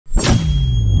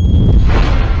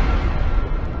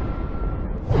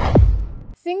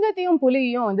சிங்கத்தையும்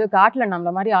புலியையும் வந்து காட்டுல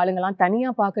நம்மள மாதிரி ஆளுங்கெல்லாம் தனியா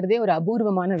பாக்குறதே ஒரு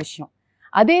அபூர்வமான விஷயம்.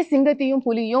 அதே சிங்கத்தையும்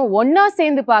புலியும் ஒன்னா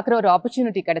சேர்ந்து பாக்குற ஒரு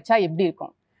ஆப்பர்ச்சுனிட்டி கிடைச்சா எப்படி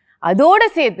இருக்கும்? அதோட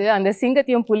சேர்த்து அந்த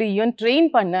சிங்கத்தையும் புலியையும் ட்ரெயின்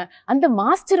பண்ண அந்த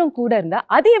மாஸ்டரும் கூட இருந்தா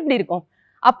அது எப்படி இருக்கும்?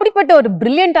 அப்படிப்பட்ட ஒரு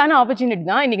பிரில்லியண்டான ஆப்பர்ச்சுனிட்டி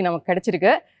தான் இன்னைக்கு நமக்கு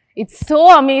கிடைச்சிருக்கு. It's so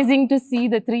amazing to see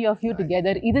the three of you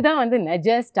together. இதுதான் வந்து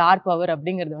நெஜ ஸ்டார் பவர்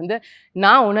அப்படிங்கிறது வந்து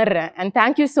நான் உணர்றேன். And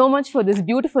thank you so much for this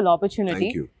beautiful opportunity.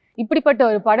 இப்படிப்பட்ட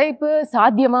ஒரு படைப்பு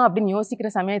சாத்தியமா அப்படின்னு யோசிக்கிற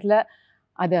சமயத்துல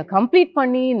அதை கம்ப்ளீட்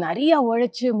பண்ணி நிறைய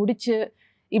உழைச்சு முடிச்சு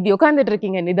இப்படி உட்காந்துட்டு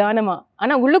இருக்கீங்க நிதானமா.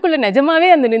 ஆனா உள்ளுக்குள்ள நிஜமாவே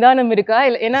அந்த நிதானம் இருக்கா?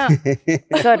 இல்ல ஏன்னா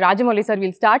sir Rajamouli sir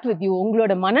will start with you.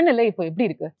 உங்களோட மனநிலை இப்போ எப்படி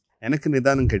இருக்கு? எனக்கு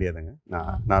நிதானம் கிடையாதுங்க.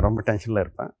 நான் ரொம்ப டென்ஷன்ல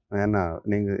இருப்பேன். ஏன்னா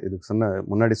நீங்க இதுக்கு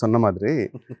முன்னாடி சொன்ன மாதிரி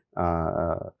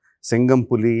சிங்கம்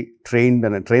புலி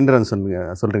ட்ரெயினர்னு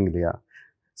சொல்றீங்க இல்லையா?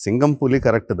 சிங்கம் புலி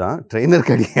கரெக்ட் தான், ட்ரெயினர்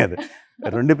கிடையாது.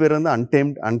 ரெண்டு பேர் வந்து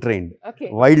அன்டேம்ட் அன்ட்ரெயின்ட்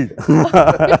வைல்ட்.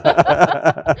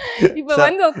 இப்போ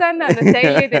வந்து உட்கார்ந்து அந்த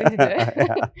ஸ்டைலே தெரிஞ்சுது.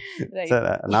 சார்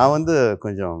நான் வந்து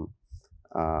கொஞ்சம்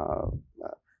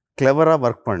கிளவரா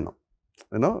வர்க் பண்ணணும்.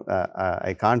 You know,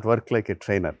 I can't work like a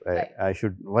trainer. I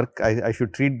should work. I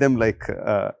should treat them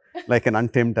like an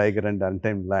untamed tiger and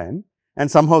untamed lion, and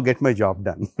somehow get my job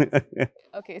done.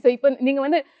 Okay, so இப்போ நீங்க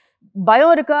வந்து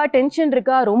பயம் இருக்கா, tension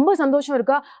இருக்கா, ரொம்ப சந்தோஷம்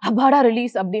இருக்கா, அபாடா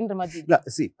release அப்படின்ற மாதிரி? இல்ல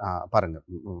see பாருங்க,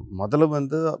 முதல்ல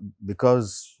வந்து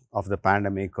because of the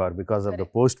pandemic or because of the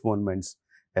postponements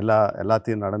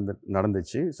எல்லாத்தையும்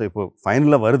நடந்துச்சு. ஸோ இப்போ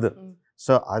ஃபைனலாக வருது.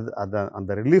 ஸோ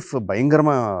அந்த ரிலீஃப்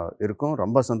பயங்கரமாக இருக்கும்,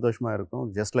 ரொம்ப சந்தோஷமாக இருக்கும்.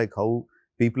 Just like how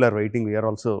people are waiting, we are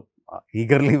also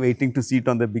eagerly waiting to see it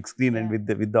on the big screen and with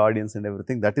the audience and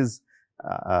everything. That is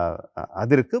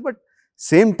அது இருக்கு. But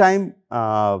same time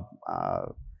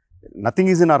nothing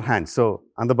is in our hands. So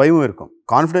அந்த பயம் இருக்கும்,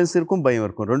 confidence இருக்கும், பயம்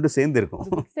இருக்கும், ரெண்டு சேர்ந்து இருக்கும்.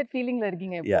 மிக்ஸ்ட் ஃபீலிங்ல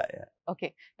இருக்கீங்க. Yeah.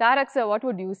 Okay, Tarak sir, what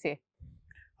would you say?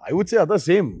 I would say அதான்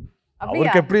சேம்.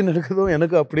 அவருக்கு எப்படி நடக்குதோ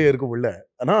எனக்கு அப்படியே இருக்கும் உள்ள.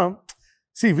 ஆனா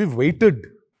see, we've waited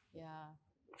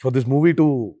for this movie to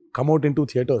come out into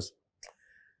theaters.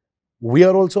 We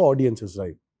are also audiences,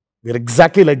 right? We are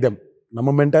exactly like them. நம்ம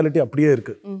மென்டாலிட்டி அப்படியே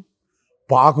இருக்கு.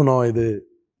 பார்க்கணும், இது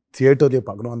தியேட்டர்லேயே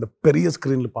பார்க்கணும், அந்த பெரிய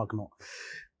ஸ்க்ரீனில் பார்க்கணும்.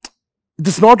 It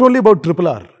is not only about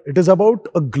RRR. It is about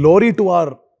a glory to our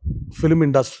film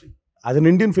industry, as an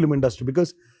Indian film industry.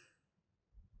 Because,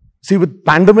 see, with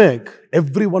pandemic,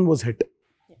 everyone was hit.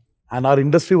 And our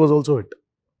industry was also hit.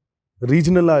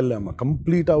 Regional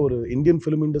complete our Indian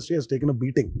film industry has taken a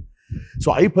beating. So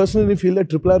I personally feel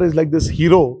that RRR is like this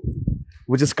hero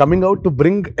which is coming out to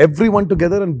bring everyone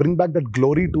together and bring back that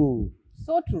glory to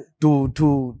so true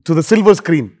to the silver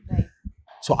screen. Right.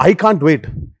 So I can't wait.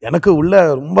 எனக்கு உள்ள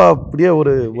ரொம்ப அப்படியே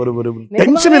ஒரு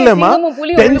tension இல்லைம்மா,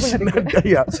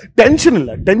 tension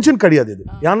இல்லை, tension கிடையாது இது.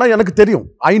 ஏன்னா எனக்கு தெரியும்,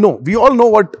 I know, we all know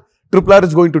what RRR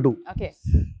is going to do. Okay.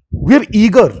 We are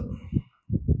eager.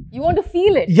 You want to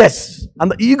feel it? Yes.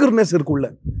 அந்த ஈகர்னஸ் இருக்குள்ள,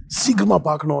 சீக்கிரமா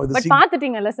பார்க்கணும். இது பட்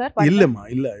பாத்துட்டீங்கல்ல சார்? இல்லம்மா,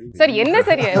 இல்ல சார். என்ன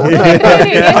சரி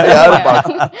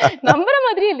நம்பற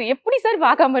மாதிரி இல்ல, எப்படி சார்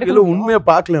பார்க்காம இருக்கு? இல்ல, உண்மையா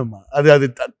பார்க்கலம்மா. அது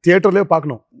தியேட்டர்லயே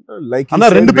பார்க்கணும். ஆனா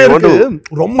ரெண்டு பேருக்கு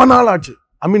ரொம்ப நாள் ஆச்சு.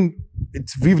 I mean,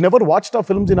 we've never watched our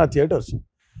films in our theaters.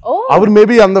 Our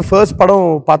maybe அந்த ஃபர்ஸ்ட் படம்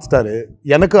பார்த்துட்டாரு,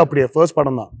 எனக்கு அப்படியே ஃபர்ஸ்ட்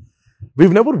படம் தான்.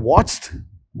 We've never watched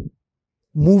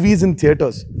movies in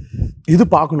theaters. இது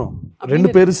பார்க்கணும். ரெண்டு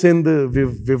பேரும் சேர்ந்து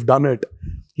we've done it.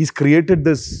 He's created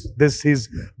this he's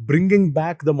bringing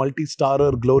back the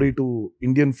multi-starrer glory to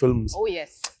Indian films. Oh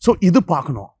yes. So இது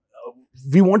பார்க்கணும்.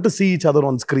 We want to see each other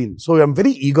on screen. So I'm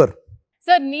very eager.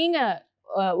 Sir, நீங்க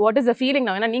what is the feeling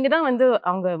now? நீங்க தான் வந்து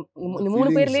அவங்க இந்த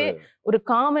மூணு பேர்லயே ஒரு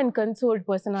calm and consoled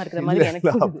person ஆ இருக்கிற மாதிரி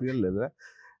எனக்கு இல்ல.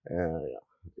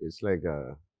 It's like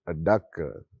a duck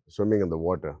swimming in the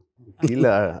water. கீழ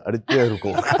அடிச்சே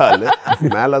இருக்கும் கால்,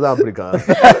 மேலதான் ஆப்பிரிக்கா.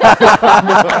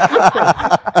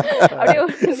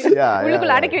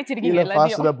 உள்ளுக்குள்ள அடக்கி வச்சிருக்கீங்க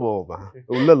எல்லாத்தையும். ஃபாஸ்டா போவோமா,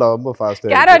 உள்ள ரொம்ப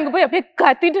ஃபாஸ்டா. கேரவானுக்கு போய் அப்படியே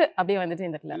கத்திட்டு அப்படியே வந்துட்டு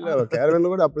இருந்தல. இல்ல,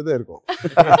 கேரவான்ல கூட அப்படியே இருக்கும்.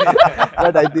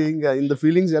 பட் ஐ திங்க் இந்த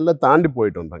ஃபீலிங்ஸ் எல்லாம் தாண்டி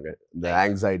போயிட்டு வந்தாங்க. இந்த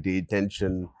anxiety,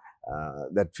 tension,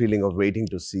 that feeling of waiting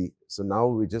to see. So now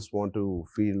we just want to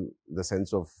feel the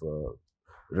sense of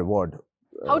reward.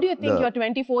 How do you think your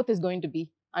 24th is going to be?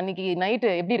 அன்னைக்கு night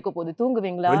எப்படி இருக்க போகுது?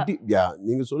 தூங்குவீங்களா?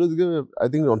 நீங்க சொல்றதுக்கு I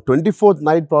think on 24th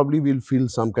night probably we'll feel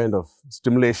some kind of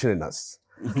stimulation in us.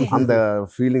 அந்த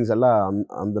feelings எல்லாம்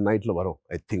அந்த நைட்ல வரும்,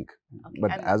 I think.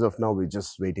 But as of now we're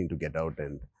just waiting to get out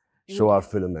and show our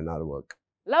film and our work.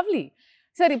 Lovely.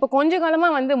 Sir, இப்போ கொஞ்ச காலமா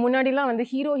வந்து முன்னாடிலாம் வந்து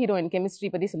ஹீரோ ஹீரோயின் கெமிஸ்ட்ரி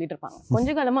பத்தி சொல்லிட்டு இருப்பாங்க. கொஞ்ச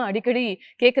காலமா அடிக்கடி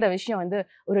கேட்குற விஷயம் வந்து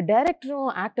ஒரு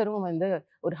டைரக்டரும் ஆக்டரும் வந்து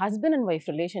ஒரு ஹஸ்பண்ட் அண்ட் ஒய்ஃப்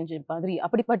ரிலேஷன்ஷிப் மாதிரி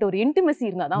அப்படிப்பட்ட ஒரு இன்டிமசி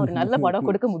இருந்தாதான் ஒரு நல்ல படம்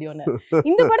கொடுக்க முடியும்னு.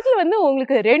 இந்த படத்துல வந்து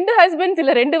உங்களுக்கு 2 ஹஸ்பண்ட்ஸ்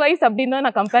இல்ல 2 வைஃப்ஸ் அப்படின்னு தான்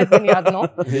நான் கம்பேர் பண்ணி ஆகணும்.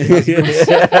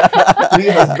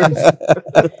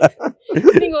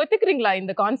 நீங்க ஒத்துக்கிறீங்களா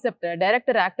இந்த concept?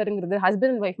 Director ஆக்டர்ங்கிறது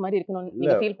husband and wife மாதிரி இருக்கணும்னு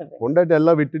நீங்க ஃபீல் பண்றீங்க? பொண்டாட்டி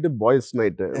எல்லாம் விட்டுட்டு boys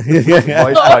night,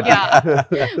 boys party.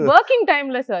 Working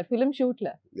timeல sir, film shootல.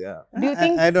 Yeah. Do you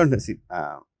think? I don't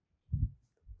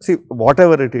see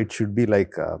whatever it should be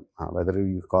like, whether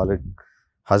you call it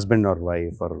husband or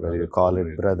wife, or whether you call it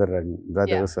brother and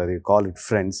brothers, or you call it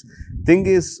friends. Thing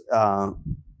is,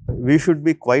 we should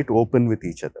be quite open with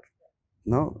each other,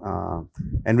 no,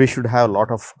 and we should have a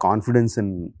lot of confidence in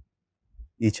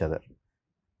each other.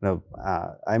 Now,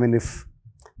 I mean,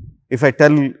 if I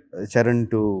tell Charan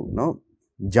to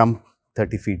jump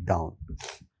 30 feet down,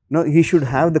 he should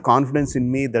have the confidence in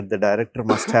me that the director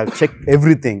must have checked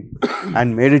everything and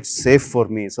made it safe for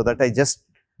me, so that I just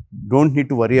don't need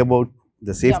to worry about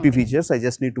the safety features. I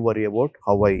just need to worry about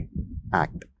how I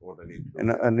act. What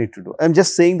I need to do. I'm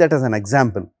just saying that as an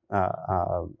example.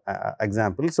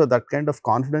 So that kind of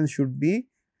confidence should be,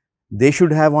 they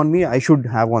should have on me, I should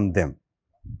have on them.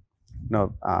 Now,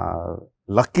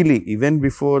 luckily, even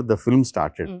before the film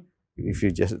started, if you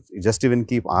just even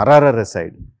keep RRR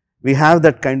aside, we have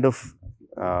that kind of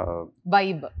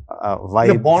vibe,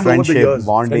 bond, friendship,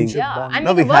 bonding. And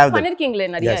no, we have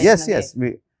that. Yes.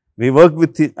 We work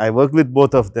with I work with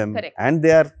both of them. Correct. And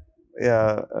they are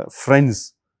friends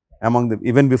among them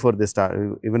even before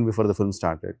the film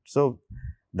started. So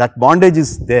that bondage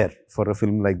is there for a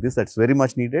film like this. That's very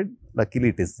much needed. Luckily,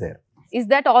 it is there. Is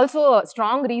that also a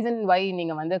strong reason why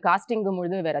நீங்க வந்து costing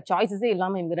பொழுது வேற சாய்ஸஸே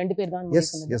இல்லாம இந்த 2 பேர் தான்?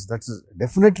 Yes, that's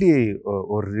definitely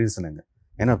ஒரு ரீசனுங்க.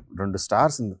 ஏன்னா 2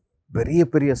 ஸ்டார்ஸ், இந்த பெரிய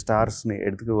பெரிய ஸ்டார்ஸ்னு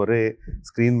எடுத்துக்க ஒரே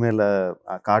ஸ்க்ரீன் மேலே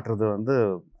காட்டுறது வந்து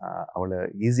அவ்வளோ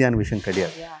ஈஸியான விஷயம்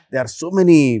கிடையாது. There are so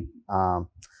many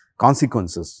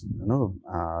consequences.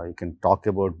 You can talk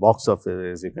about box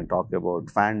office, you can talk about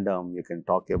fandom, you can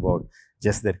talk about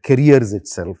just their careers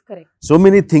itself. Correct. So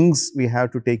many things we have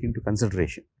to take into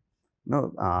consideration.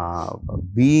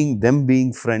 Being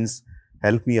friends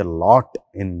helped me a lot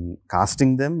in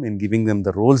casting them, in giving them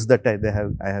the roles that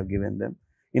I have given them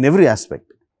in every aspect.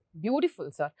 Beautiful,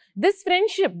 sir. This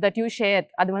friendship that you shared,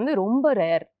 அது வந்து ரொம்ப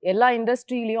rare. எல்லா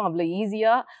இண்டஸ்ட்ரியிலையும் அவ்வளோ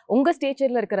ஈஸியா உங்க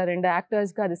ஸ்டேச்சர்ல இருக்கிற 2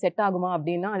 ஆக்டர்ஸ்க்கு அது set ஆகுமா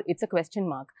அப்படின்னா it's a question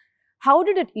mark. How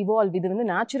did it evolve? இது வந்து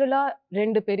நேச்சுரலா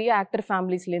 2 பெரிய ஆக்டர்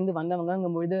ஃபேமிலிஸ்லேருந்து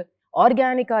வந்தவங்கங்கும்போது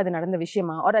ஆர்கானிக்கா அது நடந்த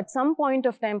விஷயமா, R at some point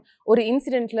of time ஒரு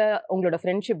இன்சிடென்ட்ல உங்களோட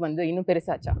ஃப்ரெண்ட்ஷிப் வந்து இன்னும்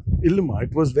பெருசாச்சா? இல்லம்மா,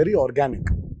 it was very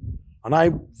organic. And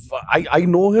I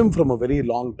know him from a very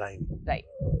long time. Right.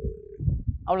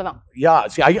 அவ்வளவுதான். Yeah,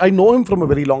 see, I know him from a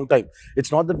very long time.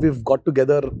 It's not that we've got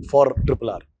together for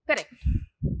RRR. Correct.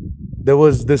 There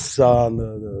was this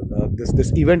this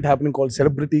event happening called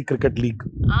Celebrity Cricket League.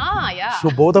 Yeah.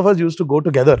 So both of us used to go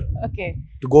together. Okay.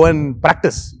 To go and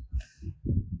practice.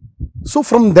 So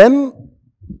from then,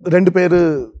 2 பேர்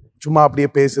சும்மா அப்படியே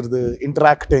பேசுறது,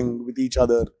 interacting with each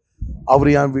other. அவர்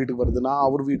என் வீட்டுக்கு வருது, நான்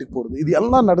அவர் வீட்டுக்கு போறது, இது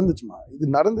எல்லாம் நடந்துச்சுமா. இது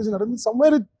நடந்து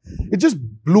somewhere it just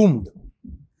bloomed.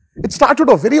 It started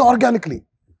off very organically,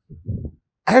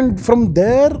 and from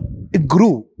there it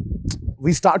grew.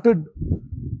 We started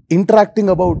interacting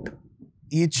about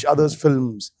each other's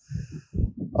films.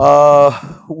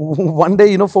 One day,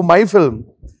 for my film,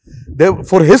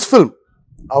 for his film,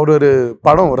 our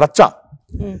padam Racha,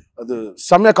 adu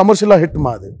samya commercial hit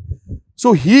ma adu.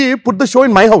 So he put the show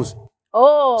in my house.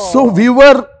 Oh. So we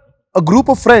were a group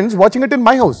of friends watching it in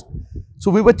my house. So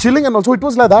we were chilling, and also it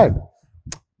was like that.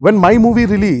 When my movie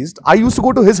released, I used to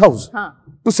go to his house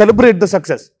to celebrate the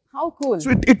success. How cool. So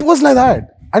it was like that.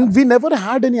 And we never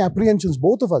had any apprehensions,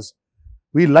 both of us.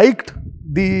 We liked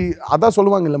the Ada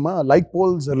Solvangilama, like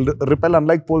poles repel,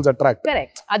 unlike poles attract.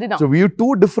 Correct. Adidam. So we are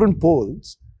 2 different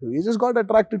poles. We just got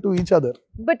attracted to each other.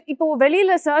 But இப்போ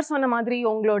வெளியில sir சொன்ன மாதிரி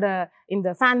உங்களோட இந்த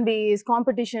fan base,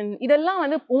 competition இதெல்லாம்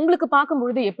வந்து உங்களுக்கு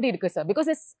பார்க்கும்போது எப்படி இருக்கு sir? Because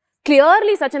it's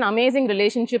clearly such an amazing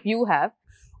relationship you have.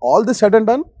 All this said and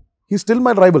done, he's still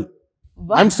my rival.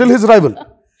 What? I'm still his rival.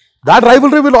 That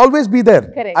rivalry will always be there.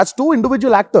 Correct. As 2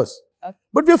 individual actors. Okay.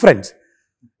 But we're friends.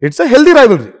 It's a healthy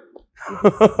rivalry.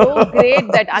 So great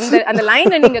that அந்த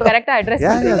லைனை நீங்க கரெக்ட்டா address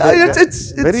பண்றீங்க. It's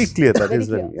very clear. That is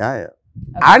very, yeah.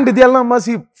 And இதெல்லாம்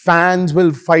see, fans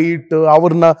will fight,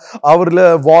 அவர்ல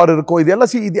war இருக்கும்,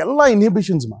 இதெல்லாம் see, இதெல்லாம்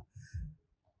inhibitions ma.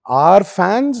 Our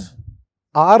fans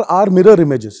are our mirror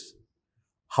images.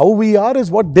 How we are is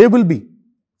what they will be.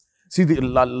 See,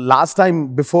 the last time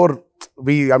before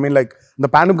like in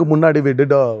the pandemic munnadi, we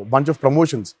did a bunch of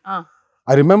promotions.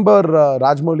 I remember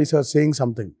Rajamouli sir saying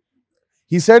something.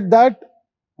 He said that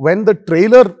when the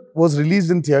trailer was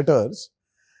released in theaters,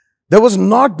 There was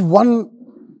not one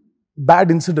bad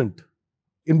incident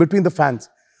in between the fans.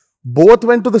 Both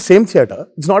went to the same theater.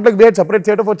 It's not like we had separate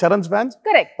theater for Charan's fans.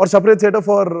 Correct. Or separate theater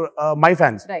for my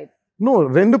fans. Right. No,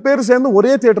 rendu per சேர்ந்து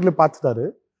ஒரே தியேட்டர்ல பார்த்துட்டாரு.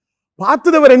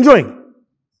 பார்த்து they were enjoying.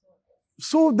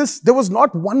 So there was not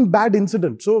one bad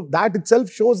incident. So that itself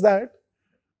shows that.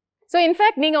 So in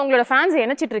fact நீங்க உங்களோட fans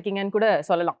என்னச்சிட்டு இருக்கீங்கன்னு கூட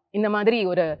சொல்லலாம். இந்த மாதிரி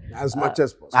ஒரு as much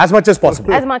as possible. As much as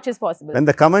possible. As much as possible. When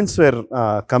the comments were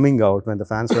coming out, when the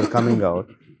fans were coming out,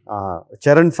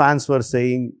 Charan fans were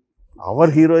saying, our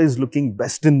hero is looking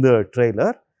best in the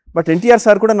trailer, but NTR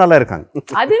sir kuda nalla irukanga.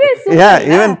 அதுவே super.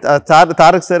 Yeah, even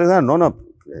Tarak sir is no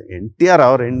NTR,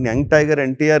 our young tiger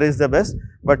NTR is the best,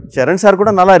 but Charan sir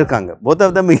kuda nalla irukanga. Both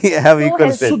of them have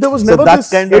equal strength. So there was never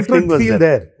this kind of thing was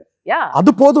there. Yeah.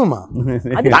 அது போதுமா?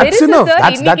 That's enough.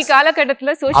 இன்னைக்கு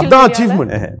காலகட்டத்துல social media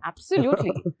achievement.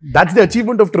 Absolutely. That's the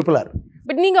achievement of RRR.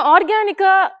 But நீங்க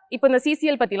ஆர்கானிக்கா இப்ப இந்த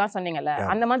CCL பத்திலாம் சொன்னீங்கல்ல,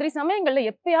 அந்த மாதிரி சமயங்கள்ல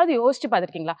எப்பயாவது யோசிச்சு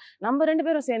பாத்திருக்கீங்களா, நம்ம ரெண்டு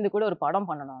பேரும் சேர்ந்து கூட ஒரு படம்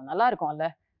பண்ணணும், நல்லா இருக்கும்ல?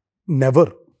 Never.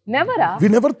 Never-ஆ? We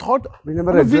never thought. We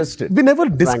never addressed it. We never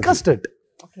discussed it.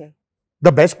 Okay.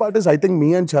 The best part is, I think me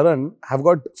and Charan have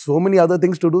got so many other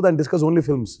things to do than discuss only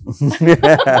films.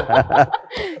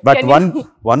 But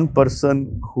one person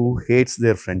who hates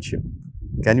their friendship.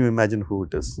 Can you imagine who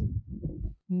it is?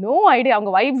 No idea.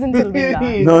 அவங்க wives ன்னு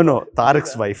சொல்றீங்களா? No,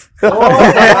 Tarak's wife.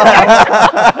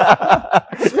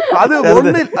 அது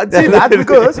ஒண்ணு. That's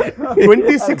because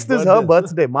 26th is her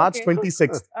birthday, March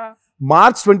 26th.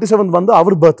 March 27th வந்து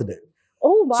our birthday.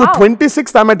 Oh wow. So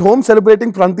 26th I'm at home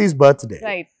celebrating Pranti's birthday.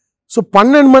 Right. So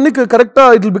 12 மணிக்கு கரெக்ட்டா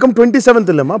it will become 27th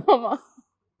இல்லமா?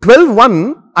 12:01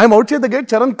 I'm outside the gate,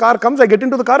 Charan car comes, I get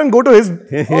into the car and go to his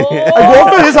I go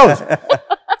to his house.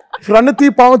 Pranati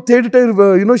பாவம் தேடிட்டே,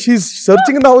 she's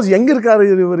searching in the house, எங்க இருக்காரு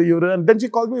இவரு, and then she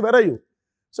called me, where are you?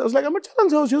 So I was like, I'm at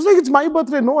Charan's house. She was like, it's my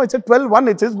birthday. No, I said 12:01,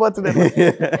 it's his birthday.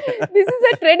 This is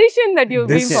a tradition that you've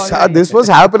been following. This was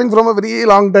happening from a very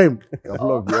long time.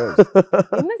 Couple of years.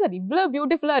 என்ன sir இவ்ளோ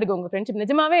பியூட்டிஃபுல்லா இருக்கு உங்க friendship?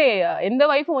 நிஜமாவே எந்த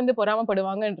வைஃபும் வந்து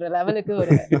பொறாமப்படுவாங்கன்ற லெவலுக்கு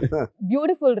ஒரு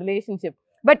beautiful relationship.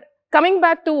 But coming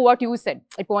back to what you said,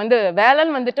 இப்போ வந்து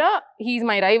வேலன் வந்துட்டா he is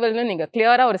my rivalன்னு நீங்க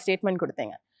கிளியரா ஒரு ஸ்டேட்மெண்ட்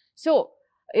கொடுத்தீங்க. ஸோ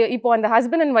இப்போ அந்த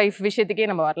ஹஸ்பண்ட் அண்ட் ஒய்ஃப் விஷயத்துக்கே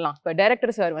நம்ம வரலாம். இப்போ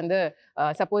டைரக்டர் சார் வந்து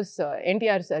சப்போஸ்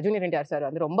ஜூனியர் என்டிஆர் சார்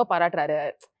வந்து ரொம்ப பாராட்டுறாரு,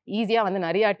 ஈஸியாக வந்து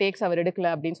நிறையா டேக்ஸ் அவர் எடுக்கல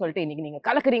அப்படின்னு சொல்லிட்டு இன்னைக்கு நீங்கள்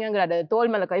கலக்குறீங்கிறாரு,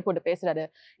 தோல் மேலே கை போட்டு பேசுறாரு.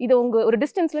 இது உங்கள் ஒரு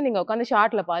டிஸ்டன்ஸில் நீங்கள் உட்காந்து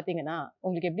ஷார்ட்டில் பார்த்தீங்கன்னா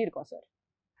உங்களுக்கு எப்படி இருக்கும் சார்?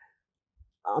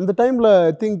 அந்த டைமில்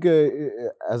I think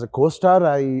as a co-star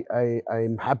I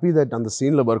am happy that அந்த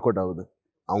சீனில் ஒர்க் அவுட் ஆகுது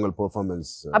அவங்க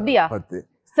பெர்ஃபார்மன்ஸ் அப்படியா பற்றி.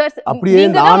 அப்படியே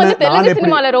நான்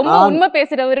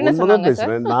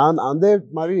அதே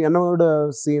மாதிரி என்னோட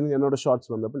சீன் என்னோட ஷார்ட்ஸ்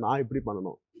வந்தப்ப நான் எப்படி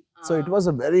பண்ணணும். So it was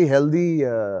a very healthy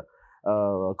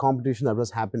competition that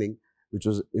was happening, which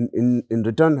was in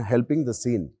return helping the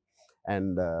scene,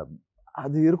 and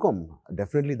அது இருக்கும்,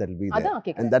 definitely that will be there,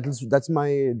 and that's my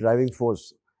driving force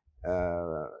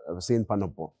scene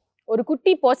பண்ணப்போ. ஒரு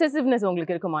குட்டி பொசசிவ்னஸ்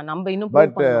உங்களுக்கு இருக்குமா? நம்ம இன்னும்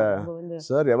பட்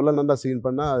சார் எவ்வளவு நல்லா சீன்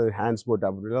பண்ணா ஹேண்ட்ஸ் போட்டு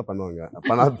அப்படிலாம் பண்ணுவாங்க,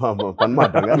 பண்ண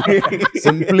மாட்டாங்க.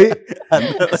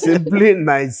 Simply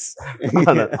nice.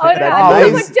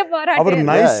 அவர்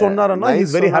நைஸ் சொன்னாருன்னா he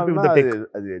is very happy with the take.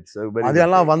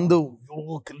 அதெல்லாம் வந்து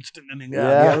கிழிச்சிட்டீங்க நீங்க.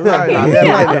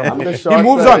 He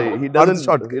moves on. He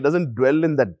doesn't dwell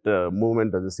in that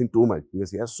moment of the scene too much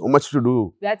because he has so much to do.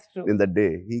 That's true. In that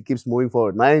day he keeps moving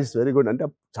forward. Nice, very good. అంటే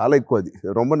చాలా ఎక్కువ అది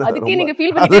ரொம்ப அதுக்கே நீங்க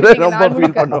feel பண்ணிட்டீங்க. ரொம்ப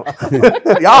feel பண்ணோம்.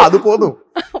 யா அது போதும்.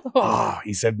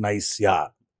 He said nice. Yeah.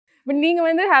 But நீங்க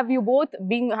வந்து have you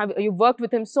worked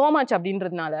with him so much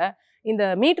அப்படின்றதுனால இந்த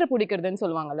மீட்டர் பிடிக்கிறதுன்னு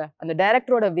சொல்லுவாங்கல்ல, அந்த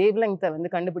டைரக்டரோட வேவ் லெங்த்தை வந்து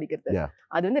கண்டுபிடிக்கிறது,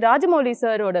 அது வந்து ராஜமௌலி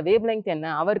சாரோட வேவ் லெங்த் என்ன,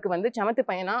 அவருக்கு வந்து சமத்து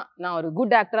பையனா நான் ஒரு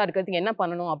குட் ஆக்டரா இருக்கிறதுக்கு என்ன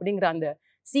பண்ணணும் அப்படிங்கிற அந்த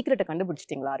சீக்ரெட்டை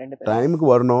கண்டுபிடிச்சிட்டீங்களா ரெண்டு பேரும்? டைமுக்கு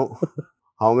வரணும்,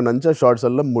 அவங்க நினச்ச ஷார்ட்ஸ்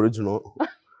எல்லாம் முடிச்சணும்,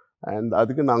 அண்ட்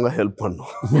அதுக்கு நாங்க ஹெல்ப்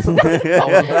பண்ணோம்.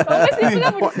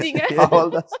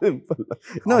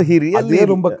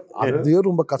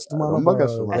 ரொம்ப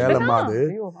கஷ்டமான வேலைமா அது.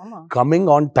 Coming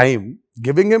on time,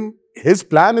 giving him his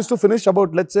plan is to finish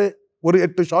about, let's say, ஒரு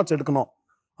 8 ஷாட்ஸ் எடுக்கணும்,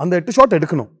 அந்த 8 ஷாட்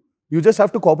எடுக்கணும். You just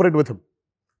have to cooperate with him.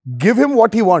 Give him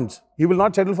what he wants. He will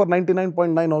not settle for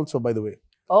 99.9 also, by the way.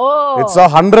 Oh, it's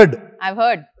 100. I've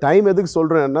heard. Time எதுக்கு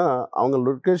சொல்றேன்னா அவங்க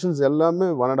locations எல்லாமே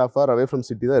 1.5 hour away from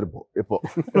city தான் இருப்போம் இப்போ.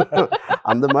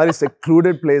 அந்த மாதிரி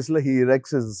secluded placeல he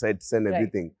erects his sets and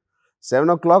everything.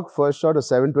 7 o'clock first shot or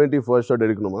 7:20 first shot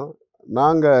எடுக்கணுமா,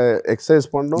 நாங்க எக்ஸசைஸ்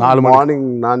பண்ணோம். மார்னிங்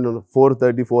நான்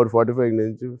 4:30 4:45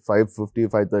 நினைச்சு 5:50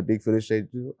 5:30 ஃபினிஷ்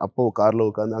ஆயிடுச்சு. அப்போ கார்ல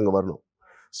உட்காந்து அங்க வரணும்.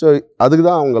 ஸோ அதுக்கு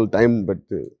தான் அவங்க time.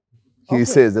 But he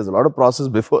says there's a lot of process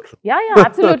before. Yeah,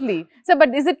 absolutely. So, but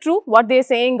is it true what they're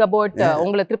saying about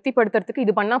உங்களை திருப்தி படுத்துறதுக்கு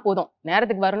இது பண்ணா போதும்,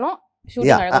 நேரத்துக்கு வரணும்,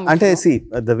 shooting அழகா and I முடிச்சிடணும்? see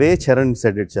the way Charan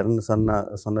said it, Charan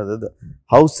சொன்னது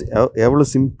how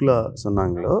எவ்வளவு சிம்பிளா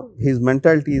சொன்னாங்களோ, his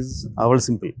mentality is அவ்வளவு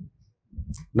simple.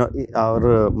 No, our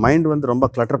mind வந்து ரொம்ப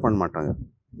clutter பண்ண மாட்டாங்க.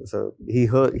 So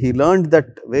he learned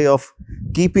that way of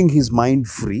keeping his mind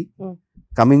free,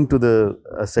 coming to the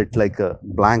set like a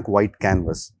blank white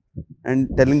canvas and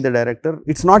telling the director,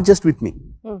 it's not just with me.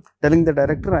 Telling the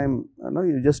director,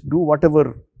 you just do whatever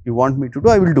you want me to do,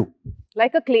 I will do.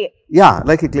 Like a clay. Yeah,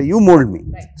 like a clay. You mold me.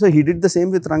 Right. So he did the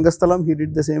same with Rangasthalam. He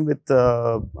did the same with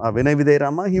Vinay Vidai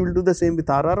Rama. He will do the same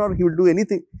with RRR. He will do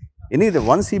anything.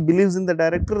 Once he believes in the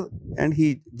director and he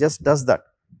just does that.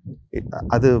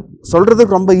 அது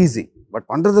சொல்றதுக்கு ரொம்ப easy, but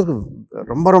பண்றதுக்கு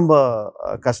ரொம்ப ரொம்ப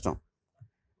கஷ்டம்.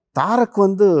 தாரக்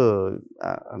வந்து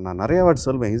நான் நிறைய வாட்டி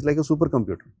சொல்வேன், is like a super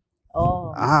computer.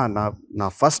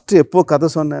 நான் ஃபர்ஸ்ட் எப்போ கதை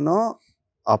சொன்னேனோ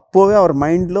அப்போவே அவர்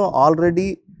மைண்டில் ஆல்ரெடி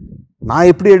நான்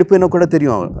எப்படி எடுப்பேனோ கூட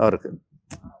தெரியும் அவருக்கு.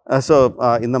 ஸோ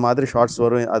இந்த மாதிரி ஷார்ட்ஸ்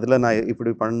வரும், அதில் நான்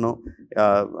இப்படி பண்ணணும்,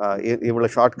 இவ்வளோ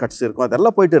ஷார்ட் கட்ஸ் இருக்கும்,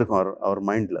 அதெல்லாம் போயிட்டு இருக்கும் அவர்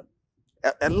மைண்டில்.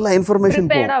 எல்லா இன்ஃபர்மேஷன்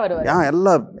போகும்,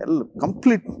 எல்லாம்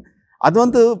கம்ப்ளீட். அது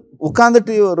வந்து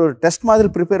உட்காந்துட்டு ஒரு டெஸ்ட் மாதிரி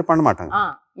ப்ரிப்பேர் பண்ண மாட்டாங்க,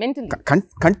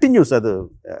 கண்டினியூஸ். அது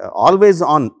always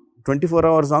on, 24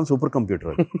 hours on super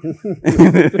computer.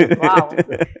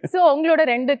 So உங்களோட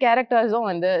 2 கேரக்டர்ஸும்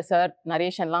வந்து சார்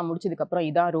நரேஷன்லாம் முடிச்சதுக்கப்புறம்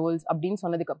இதான் ரோல்ஸ் அப்படின்னு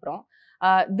சொன்னதுக்கப்புறம்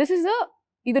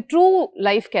இது ட்ரூ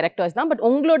லைஃப் கேரக்டர்ஸ் தான், பட்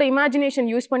உங்களோட இமேஜினேஷன்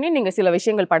யூஸ் பண்ணி நீங்கள் சில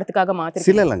விஷயங்கள் படத்துக்காக மாற்றி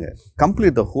சில இல்லைங்க,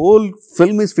 complete the whole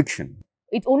film is fiction.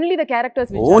 It's only the characters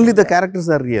which only the characters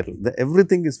are real.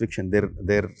 Everything is fiction.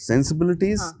 Their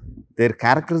sensibilities, their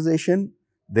characterization,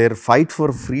 their fight for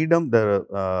freedom, their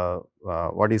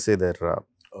what do you say, their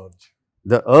urge.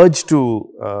 The urge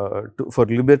for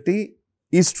liberty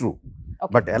is true.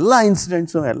 Okay. But all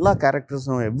incidents, all characters,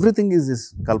 everything is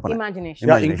kalpana. Imagination.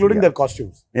 Yeah, including their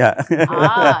costumes. Yeah.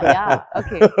 Yeah.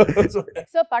 Okay.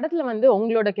 So படத்துல வந்து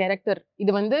உங்களோட character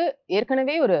இது வந்து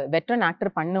ஏற்கனவே ஒரு veteran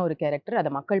actor பண்ண ஒரு character,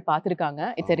 அதை மக்கள் பார்த்துருக்காங்க.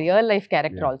 It's a real life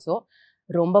character also.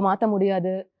 ரொம்ப மாற்ற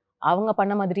முடியாது, அவங்க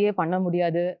பண்ண மாதிரியே பண்ண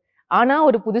முடியாது, ஆனா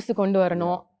ஒரு புதுசு கொண்டு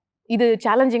வரணும். இது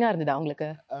சேலஞ்சிங்கா இருந்ததா உங்களுக்கு?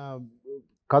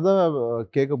 கதை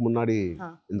கேட்க முன்னாடி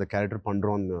இந்த கேரக்டர்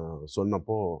பண்றோம்னு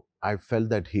சொன்னப்போ I felt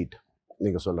that heat.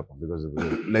 நீங்க சொல்லப்போ, because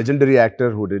legendary actor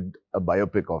who did a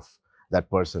biopic of that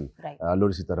person,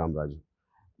 Alluri Sitaram Raju.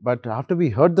 But after we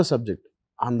heard the subject,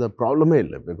 and the problem is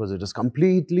because it is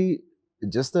completely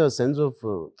just a sense of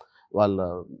while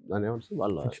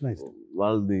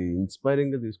the inspiring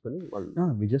this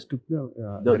we just took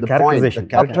the characterization.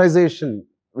 The characterization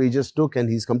we just took, and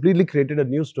he's completely created a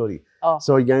new story.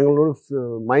 So young lot of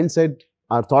mindset,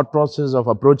 our thought process of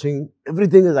approaching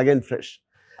everything is again fresh.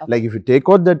 Like if you take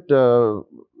out that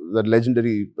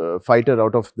legendary fighter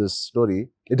out of this story,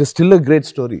 it is still a great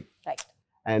story. Right.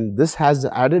 And this has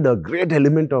added a great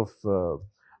element of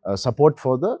support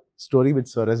for the story which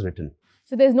Sir has written.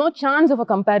 So there's no chance of a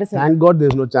comparison. Thank God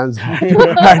there's no chance.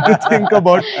 I had to think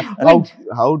about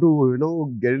how to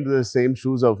get into the same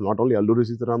shoes of not only Alluri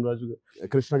Sitaram Raju,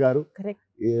 Krishna Garu. Correct.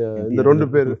 The Rendu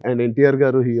Per and NTR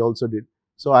Garu he also did.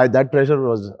 So that pressure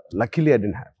was luckily I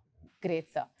didn't have. Great,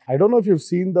 sir. I don't know if you've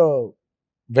seen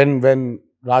when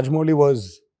Rajamouli was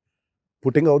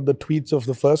putting out the tweets of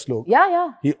the first look. Yeah.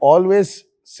 He always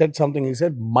said something. He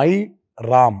said, "My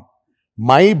Ram,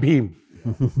 my Bhim."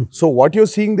 So what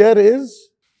you're seeing there is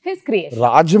his creation.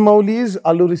 Rajamouli's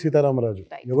Alluri Sitaram Raju.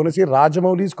 Right. You're going to see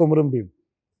Rajamouli's Komuram Bhim.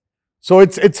 So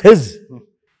it's his.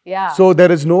 Yeah. So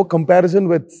there is no comparison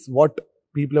with what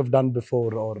people have done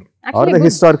before or the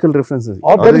historical references.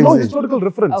 Or there is no historical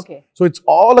reference. Okay. So it's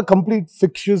all a complete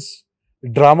fictitious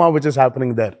drama which is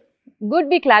happening there. Good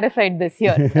be clarified this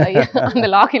year. அந்த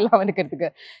lock இல்லாம இருக்கிறதுக்கு.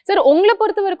 Sir உங்களை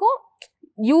பொறுத்த வரைக்கும்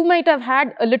you might have had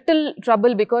a little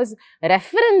trouble because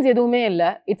reference எதுவுமே இல்ல.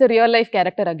 It's a real life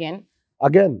character again.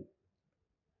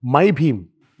 My Bhim.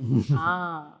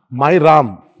 My Ram.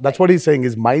 That's what he's saying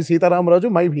is my Sitaram Raju,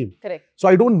 my Bhim. Correct. So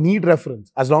I don't need reference.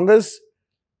 As long as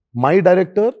my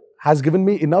director has given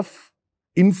me enough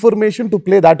information to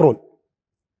play that role.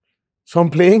 So I'm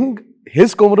playing his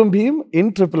Komuram Bhim in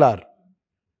RRR.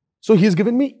 So he's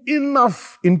given me enough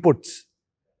inputs.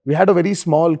 We had a very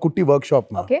small kutti workshop.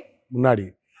 Okay. Munadi.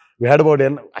 We had about,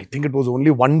 I think it was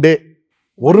only one day.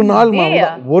 ஒரு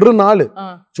நாள்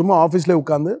சும்மா ஆபீஸ்ல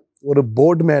உட்கார்ந்து ஒரு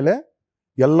board மேல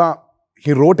எல்லாம்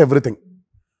he wrote everything.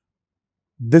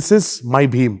 This is my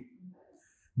Bhim.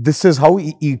 This is how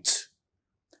he eats.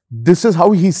 This is how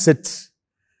he sits.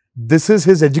 This is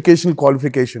his educational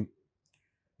qualification.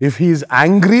 If he is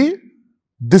angry,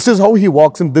 this is how he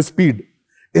walks in this speed.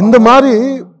 இந்த மாதிரி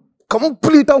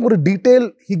கம்ப்ளீட்டா ஒரு detail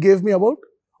he gave me about,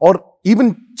 or even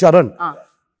Charan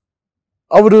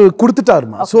அவரு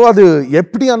கொடுத்துட்டாருமா. So அது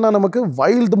எப்படி அண்ணா நமக்கு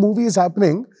while the movie is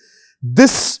happening,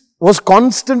 this was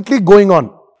constantly going on.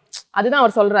 அதுதான்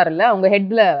அவர் சொல்றாருல்ல, உங்க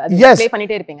ஹெட்ல ப்ளே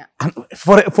பண்ணிட்டே இருப்பீங்க.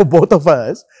 For both of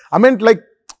us, I meant like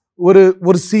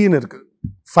ஒரு scene இருக்கு,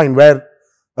 fine, where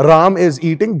Ram is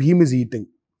eating, Bhim is eating.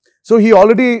 So he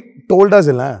already told us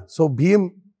இல்ல, so Bhim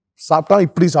சாப்பிட்டா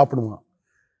இப்படி சாப்பிடுவான்,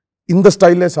 இந்த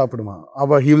ஸ்டைல்ல சாப்பிடுவான்,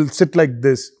 he will sit like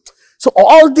this. So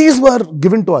all these were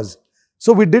given to us.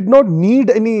 So we did not need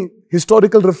any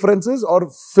historical references or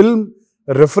film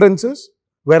references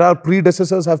where our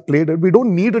predecessors have played it. We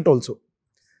don't need it also.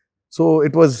 So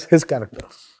it was his character.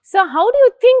 So how do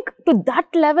you think to that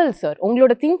level, sir?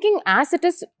 உங்களோட thinking as it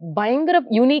is பயங்கர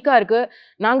யூனிக்கா இருக்கு.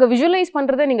 நாங்க visualise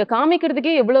பண்றதை நீங்க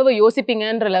காமிக்கிறதுக்கே எவ்வளவு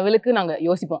யோசிப்பீங்கன்ற லெவலுக்கு நாங்க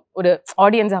யோசிப்போம் ஒரு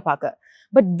ஆடியன்ஸா பார்க்க.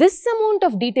 But this amount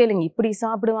of detailing, இப்படி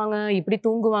சாப்பிடுவாங்க, இப்படி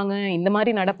தூங்குவாங்க, இந்த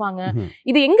மாதிரி நடப்பாங்க,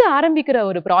 இது எங்க ஆரம்பிக்கிற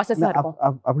ஒரு ப்ராசஸா இருக்கும்?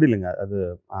 அப்படி இல்லைங்க. அது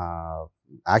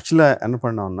ஆக்சுவலா என்ன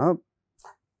பண்ணோம்னா,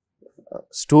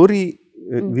 story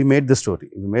we made the story,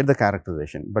 we made the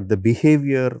characterization, but the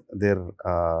behavior, their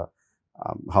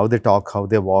how they talk, how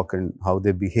they walk, and how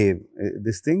they behave,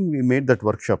 this thing we made that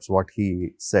workshops, what he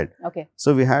said. Okay. So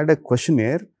we had a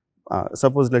questionnaire.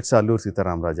 Suppose let's say Allur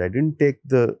Sitaram Raj. I didn't take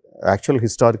the actual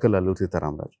historical Allur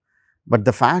Sitaram Raj, but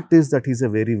the fact is that he's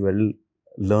a very well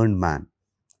learned man.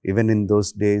 Even in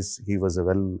those days, he was a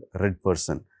well read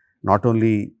person. Not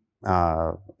only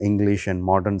English and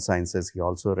modern sciences, he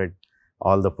also read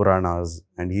all the Puranas,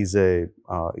 and he's a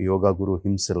yoga guru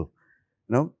himself.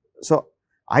 You know, so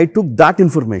I took that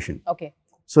information. Okay.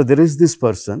 So there is this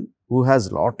person who has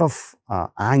lot of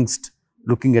angst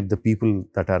looking at the people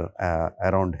that are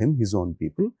around him, his own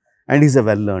people, and he's a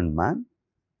well-learned man.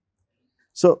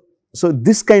 So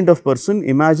this kind of person,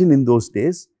 imagine in those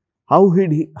days, how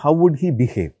would he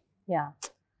behave? Yeah.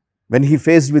 When he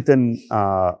faced with an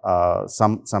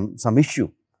some issue,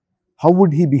 how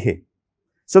would he behave?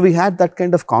 So we had that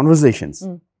kind of conversations.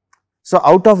 So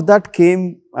out of that came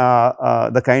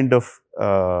the kind of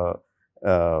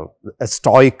a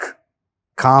stoic,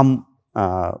 calm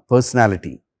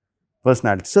personality.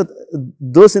 So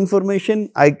those information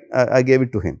I gave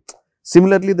it to him.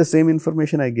 Similarly, the same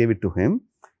information I gave it to him.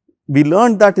 We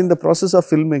learned that in the process of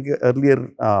filming earlier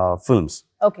films.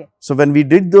 Okay. So when we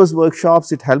did those workshops,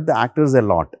 it helped the actors a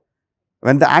lot.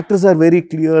 When the actors are very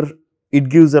clear, it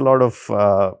gives a lot of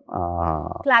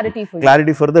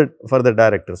clarity for the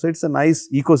director. So it's a nice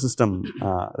ecosystem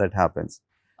that happens.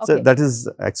 Okay. So that is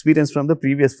experience from the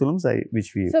previous films which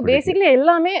we. So basically,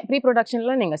 எல்லாமே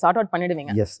pre-productionல நீங்க sort out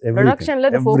பண்ணிடுவீங்க. Yes, everything.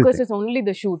 Productionல the focus is only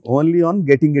the shoot. Only on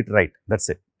getting it right. That's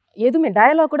it. எதுமே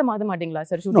dialogue கூட மாத்த மாட்டீங்களா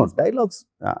sir? No, dialogues.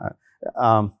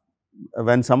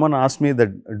 When someone asked me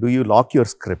that, do you lock your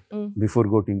script before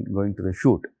going to the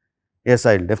shoot? Yes,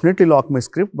 I'll definitely lock my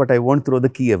script, but I won't throw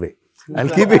the key away.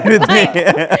 I'll keep it with me.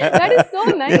 That is so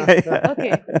nice.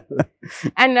 Okay.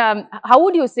 And how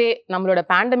would you say நம்மளோட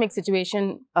pandemic situation,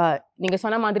 நீங்க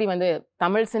சொன்ன மாதிரி வந்து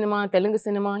Tamil cinema, Telugu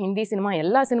cinema, Hindi cinema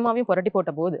எல்லா சினிமாவையும் புரட்டி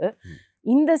போட்ட போது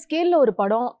இந்த ஸ்கேல்ல ஒரு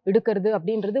படம் எடுக்கிறது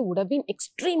அப்படின்றது would have been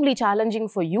extremely challenging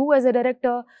for you as a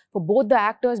director, for both the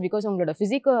actors, because உங்களோட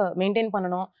physique மெயின்டைன்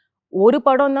பண்ணணும். ஒரு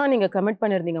படம் தான் நீங்க கமிட்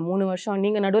பண்ணிருந்தீங்க 3 வருஷம்,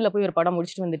 நீங்க நடுவுல போய் ஒரு படம்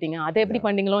முடிச்சிட்டு வந்துட்டீங்க. அதை எப்படி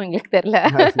பண்ணீங்களோ எங்களுக்கு தெரியல.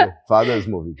 Father's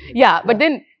movie. Yeah, but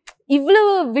then இவ்வளவு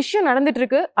விஷயம் நடந்துட்டு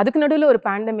இருக்கு, அதுக்கு நடுவுல ஒரு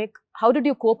pandemic. How did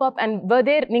you cope up? And were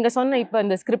there, நீங்க சொன்ன இப்ப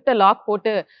இந்த ஸ்கிரிப்ட லாக்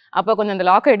போட்டு அப்ப கொஞ்சம் அந்த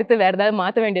லாக்கை எடுத்து வேற ஏதாவது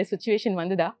மாத்த வேண்டிய சிச்சுவேஷன்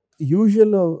வந்துதா?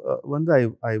 Usual வந்து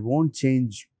I won't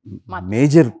change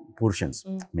major portions.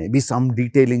 Maybe some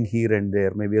detailing here and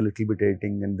there, maybe a little bit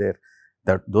editing and there.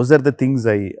 Those are the things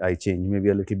I change. Maybe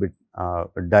a little bit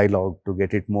dialogue to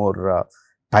get it more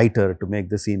tighter, to make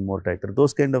the scene more tighter.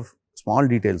 Those kind of small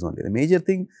details only. The major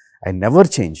thing I never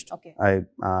changed. Okay.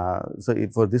 So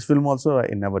for this film also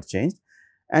I never changed.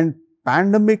 And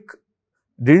pandemic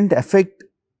didn't affect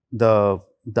the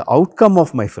outcome of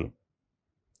my film.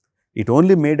 It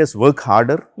only made us work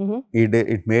harder.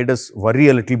 It made us worry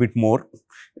a little bit more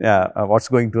what's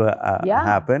going to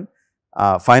happen.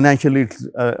 Financially, it's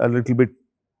a little bit,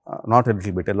 not a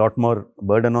little bit, a lot more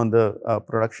burden on the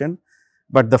production.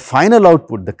 But the final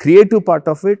output, the creative part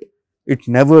of it, it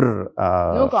never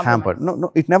hampered.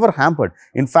 No, it never hampered.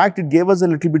 In fact, it gave us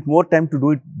a little bit more time to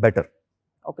do it better.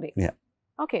 Okay. Yeah.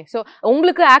 Okay. So,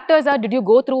 உங்களுக்கு actors did you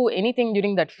go through anything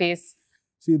during that phase?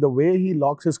 See, the way he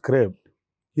locks his script,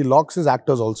 he locks his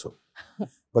actors also.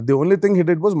 But the only thing he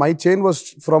did was, my chain was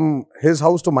from his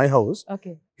house to my house.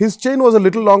 Okay. His chain was a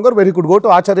little longer, where he could go to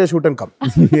Acharya shoot and come.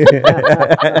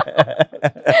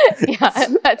 Yeah,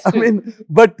 that's true. I mean,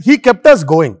 but he kept us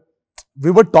going.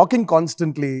 we were talking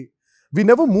constantly. We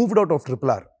never moved out of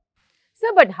RRR.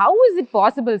 Sir, but how is it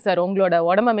possible, sir? உங்களோட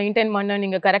உடம்ப maintain பண்ண,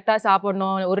 நீங்க கரெக்டா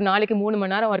சாப்பிடணும், ஒரு நாளைக்கு 3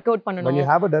 மணி நேரம் work out பண்ணணும். When you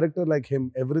have a director like him,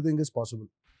 everything is possible.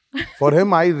 For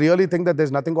him, I really think that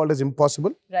there's nothing called as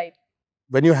impossible. Right.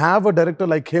 When you have a director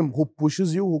like him who pushes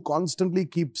you, who constantly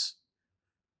keeps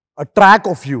a track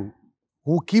of you,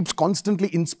 who keeps constantly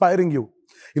inspiring you.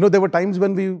 You know, there were times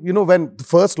when when the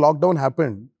first lockdown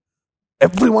happened,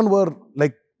 everyone were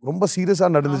like, ரொம்ப சீரியஸா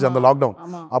நடந்துச்சு அந்த lockdown.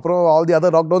 அப்புறம் all the other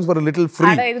lockdowns were a little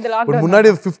free. But முன்னாடி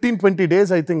 15-20 days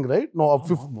I think, right? No,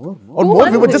 or more.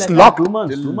 We were just locked.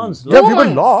 2 months. Yeah, we were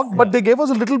locked, but they gave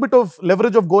us a little bit of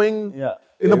leverage of going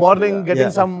in the morning,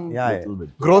 getting some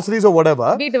groceries or whatever.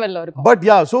 But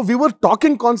yeah, so we were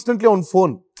talking constantly on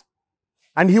phone,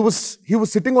 and he was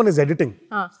sitting on his editing.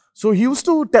 So he used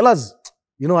to tell us,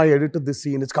 I edited this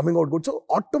scene, it's coming out good. So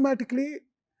automatically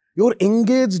you're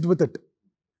engaged with it.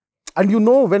 And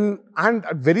and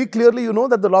very clearly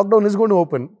that the lockdown is going to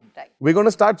open. Right. We're going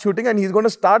to start shooting and he's going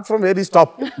to start from where he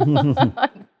stopped.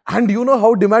 And you know how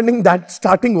demanding that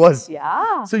starting was.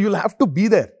 Yeah. So you'll have to be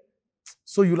there.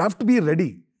 So you'll have to be ready.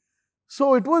 So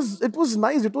it was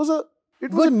nice. It was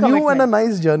a new and a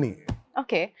nice journey.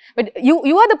 Okay. But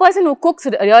you are the person who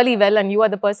cooks really well and you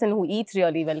are the person who eats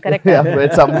really well, correct? Yeah,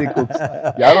 when somebody cooks.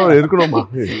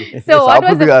 So what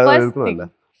was the first thing?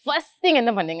 First thing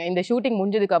என்ன பண்ணீங்க இந்த shooting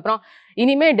முடிஞ்சதுக்கு அப்புறம்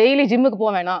இனிமே daily ஜிம்முக்கு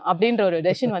போக வேணாம் அப்படின்ற ஒரு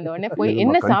டெசிஷன் வந்த உடனே போய்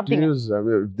என்ன சாப்பிட்டீங்க?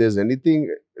 If there's anything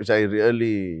which I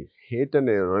really hate and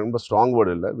ரொம்ப strong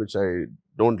word இல்ல, which I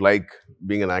don't like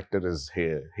being an actor is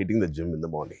hitting the gym in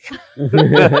the morning.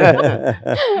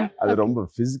 அது ரொம்ப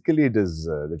physically it is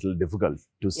a little difficult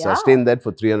to sustain that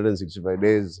for 365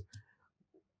 days.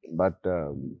 But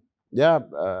yeah.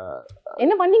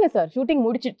 என்ன பண்ணீங்க sir? Shooting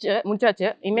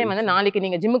முடிச்சாச்சு, இனிமே வந்து நாளைக்கு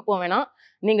நீங்க ஜிம்முக்கு போக வேணாம்,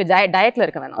 நீங்க டயட்ல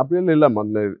இருக்க வேணாம் அப்படி இல்ல.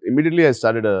 immediately I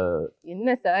started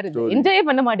என்ன சார் என்ஜாய்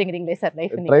பண்ண மாட்டேங்கிறீங்களே சார்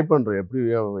லைஃப்? ட்ரை பண்றேன். எப்படி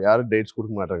யாரும் டேட்ஸ்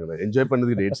கொடுக்க மாட்டாங்க. என்ஜாய்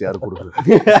பண்ணதுக்கு டேட்ஸ் யாரும் கொடுக்கல.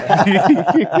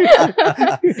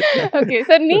 ஓகே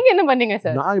சார், நீங்க என்ன பண்ணீங்க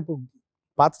சார்? நான் இப்போ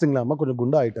பாத்துட்டீங்களா அம்மா கொஞ்சம்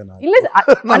குண்டா ஆயிட்டேன். நான் இல்ல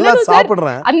நல்லா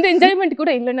சாப்பிடுறேன். அந்த என்ஜாய்மென்ட்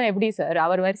கூட இல்லன்னா எப்படி சார்?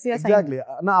 அவர் வரிசையா எக்ஸாக்ட்லி.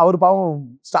 நான் அவர் பாவம்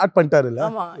ஸ்டார்ட் பண்ணிட்டாரு இல்ல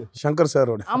சங்கர்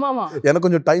சாரோட. ஆமாமா. எனக்கு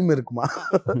கொஞ்சம் டைம் இருக்குமா.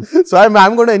 So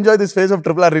I'm going to enjoy this phase of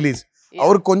RRR release.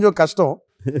 அவருக்கு கொஞ்சம் கஷ்டம்.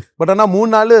 பட் ஆனா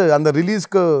 3 நாள் அந்த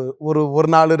ரிலீஸ்க்கு ஒரு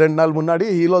நாள் 2 நாள் முன்னாடி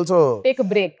he'll also take a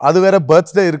break. அது வேற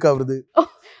பர்த்டே இருக்கு அவருது.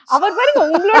 அவர் பாருங்க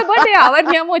உங்களோட பர்த்டே அவர்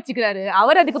ஞாபகம் வச்சுக்கிறாரு.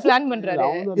 அவர் அதுக்கு பிளான் பண்றாரு.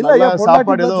 இல்ல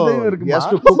சாப்பாடு ஏதோ இருக்கு. Yes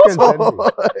to cook and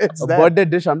birthday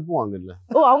dish அனுப்புவாங்க இல்ல.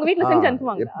 அவங்க வீட்ல செஞ்சு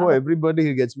அனுப்புவாங்க. எப்போ everybody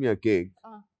he gets me a cake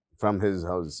from his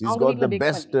house. He's got the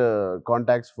best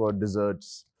contacts for desserts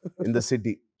in the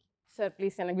city. Sir,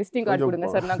 please எனக்கு விசிட்டிங் கார்டு கொடுங்க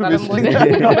சார், நான் கிளம்பும்போது.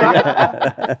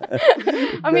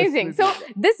 Amazing. So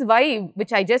this vibe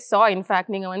which I just saw, in fact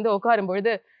நீங்க வந்து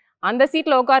உட்காரும்போது அந்த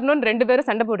சீட்ல உட்காரணும்னு 2 பேரும்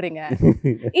சண்டை போடுறீங்க.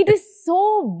 It is so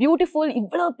beautiful.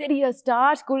 இவ்வளவு பெரிய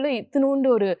ஸ்டார்ஸ்குள்ள இத்தனோண்டு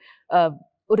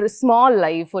ஒரு small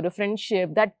life, ஒரு friendship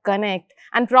that connect,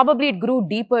 and probably it grew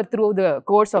deeper through the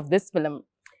course of this film.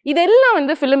 இதெல்லாம்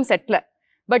வந்து film setல.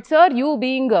 But sir, you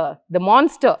being the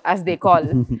monster as they call,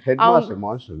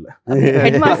 monster இல்ல,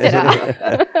 headmaster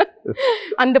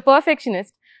and the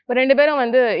perfectionist, இப்போ 2 பேரும்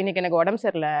வந்து இன்னைக்கு எனக்கு உடம்பு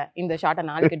சரியில்ல, இந்த ஷாட்டை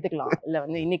நாளைக்கு எடுத்துக்கலாம், இல்ல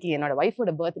வந்து இன்னைக்கு என்னோட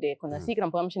ஒய்ஃபோட பர்த்டே, கொஞ்சம்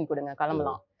சீக்கிரம் பெர்மிஷன் கொடுங்க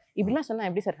கிளம்பலாம், இப்படிலாம் சொன்னா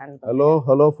எப்படி சார் ஹேண்டில் பண்ணுவீங்க?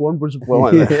 ஹலோ ஃபோன் பிடிச்சு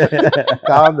போவாங்க.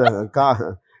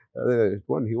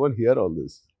 he won't hear all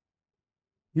this.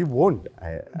 He won't.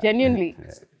 Genuinely.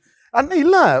 அண்ணா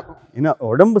இல்ல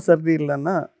உடம்பு சரி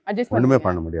இல்லைன்னா அட்ஜஸ்ட் ஒண்ணுமே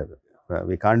பண்ண முடியாது.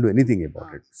 We can't do anything about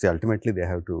it. See, ultimately they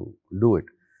have to do it.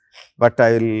 But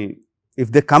if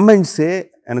they come and say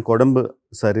எனக்கு உடம்பு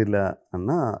சரியில்லை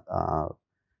அண்ணா,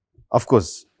 of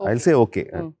course I'll say okay.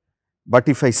 But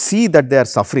if I see that they are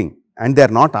suffering and they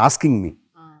are not asking me,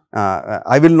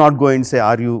 I will not go and say,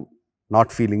 are you not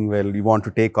feeling well, you want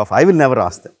to take off? I will never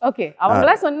ask them. Okay,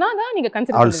 avangala sonnada neenga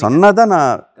consider பண்ணுவீங்க? அவள் சொன்னதா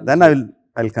then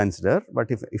I'll consider.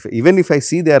 But even if I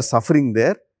see they are suffering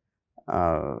there,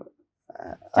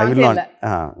 I will not.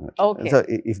 Okay. So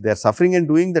if they are suffering and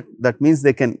doing that, that means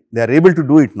they are able to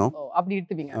do it, no? Oh, அப்படி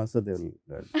எடுத்துவீங்க. So they will.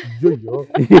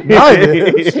 ஐயோ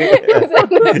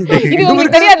இது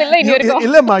உங்களுக்கு தெரியாது இல்ல இது வரைக்கும்?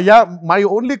 இல்லம்மா, my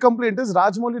only complaint is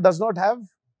Rajamouli does not have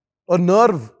a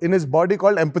nerve in his body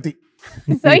called empathy.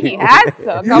 Sir, he has,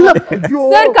 sir.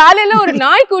 Sir, காலையில ஒரு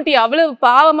நாய்க்குட்டி அவ்வளவு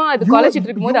பாவமா அது கொலைச்சிட்டு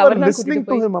இருக்கும்போது அவர் தான் listening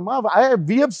to him, mama.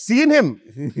 We have seen him.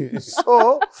 So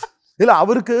இல்ல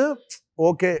அவருக்கு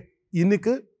ஓகே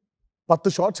இன்னைக்கு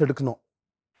 10 ஷாட்ஸ் எடுக்கணும்,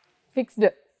 ஃபிக்ஸ்டு.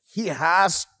 he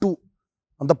has to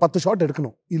அந்த 10 ஷாட்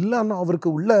எடுக்கணும். இல்லன்னா அவருக்கு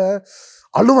உள்ள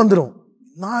அழு வந்துரும்.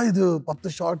 நான் இது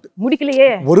 10 ஷாட் முடிக்கலையே,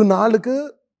 ஒரு நாளுக்கு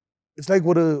இட்ஸ் லைக்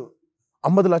ஒரு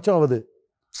 50 லட்சம் ஆகுது.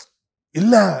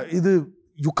 இல்ல இது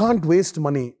you can't waste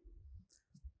money.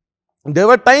 There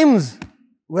were times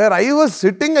where I was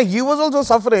sitting and he was also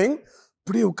suffering.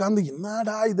 இப்படி உட்கார்ந்து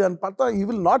என்னடா இதுன்னு பார்த்தா he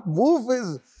will not move his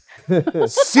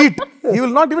seat. He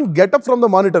will not even get up from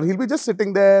the monitor. He'll be just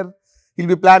sitting there.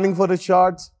 He'll be planning for his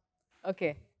shots.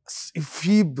 Okay. If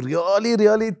he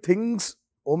really thinks,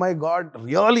 oh my God,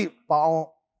 really, பாவம்,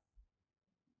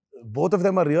 both of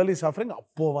them are really suffering.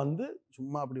 அப்போ வந்து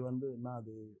சும்மா அப்படி வந்து என்ன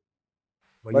அது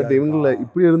but இவங்கள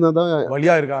இப்படி இருந்தா தான்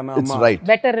வலியா இருக்கானா it's right.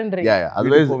 பெட்டர்ன்றீங்க. Yeah,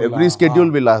 otherwise every schedule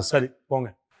will ask. சரி போங்க.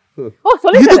 ஓ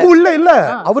சொல்லுங்க. இதுக்கு உள்ள இல்ல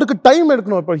அவருக்கு டைம்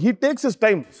எடுக்கணும். இப்போ he takes his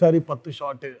time. சரி 10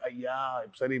 ஷாட் ஐயா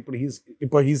சரி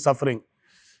இப்போ he is suffering.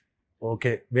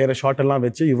 ஓகே வேற ஷாட் எல்லாம்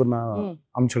வெச்சு இவர் நான்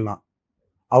அம்ச்சிடலாம்.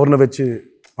 அவர்ன வெச்சு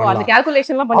அந்த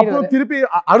கால்குலேஷன்லாம் பண்ணிடுவாரு. அப்புறம் திருப்பி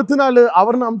அடுத்த நாள்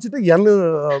அவர்ன அம்ச்சிட்டு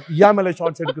யா மேல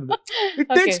ஷாட்ஸ் எடுக்கிறது. It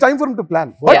takes time for him to plan.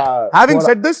 But having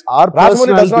said this,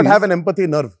 Rajamouli does not have an empathy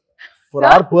nerve. For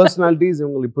our personalities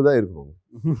இவங்க இப்பதான் இருக்கும்.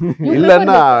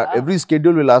 இல்லன்னா every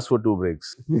schedule will ask for 2 breaks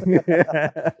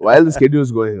while the schedule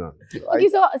is going on. Okay,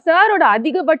 so சாரோட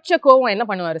அதிகபட்ச கோவம் என்ன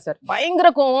பண்ணுவாரு sir? பயங்கர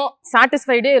கோவம்,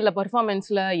 சாட்டிஸ்ஃபைடே இல்ல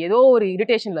பெர்ஃபார்மன்ஸ்ல ஏதோ ஒரு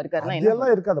இரிட்டேஷன்ல இருக்காருன்னா என்ன?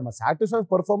 இதெல்லாம் இருக்காதுமா. சாட்டிஸ்ஃபைட்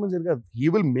பெர்ஃபார்மன்ஸ் இருக்காது. he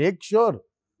will make sure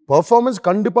performance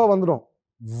கண்டிப்பா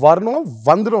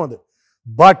வந்துரும் அது.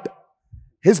 But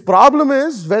his problem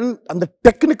is when on the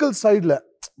technical side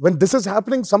when this is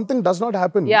happening something does not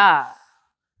happen. Yeah.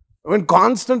 When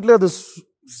constantly this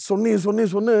சொன்னி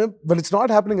when it's not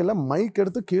happening எல்லாம் mic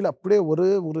எடுத்து கீழ அப்படியே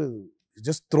ஒரு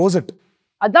just throws it.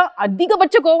 அதான்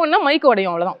அதிகபட்ச கோவம்னா மைக்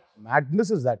உடையும் அவ்வளவுதான்.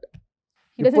 Madness is that.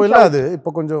 He doesn't இப்போ இல்ல அது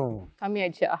இப்போ கொஞ்சம் கம்மி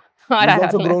ஆயிடுச்சா? He's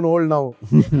also grown old now.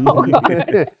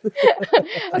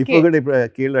 இப்போ கூட இப்போ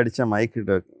கீழ அடிச்சா மைக்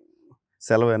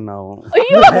செலவு என்ன ஆகும்?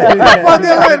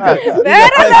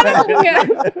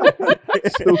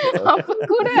 அப்ப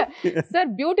கூட சார்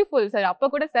பியூட்டிஃபுல் சார், அப்ப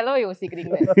கூட செலவை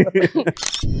யோசிக்கிறீங்க.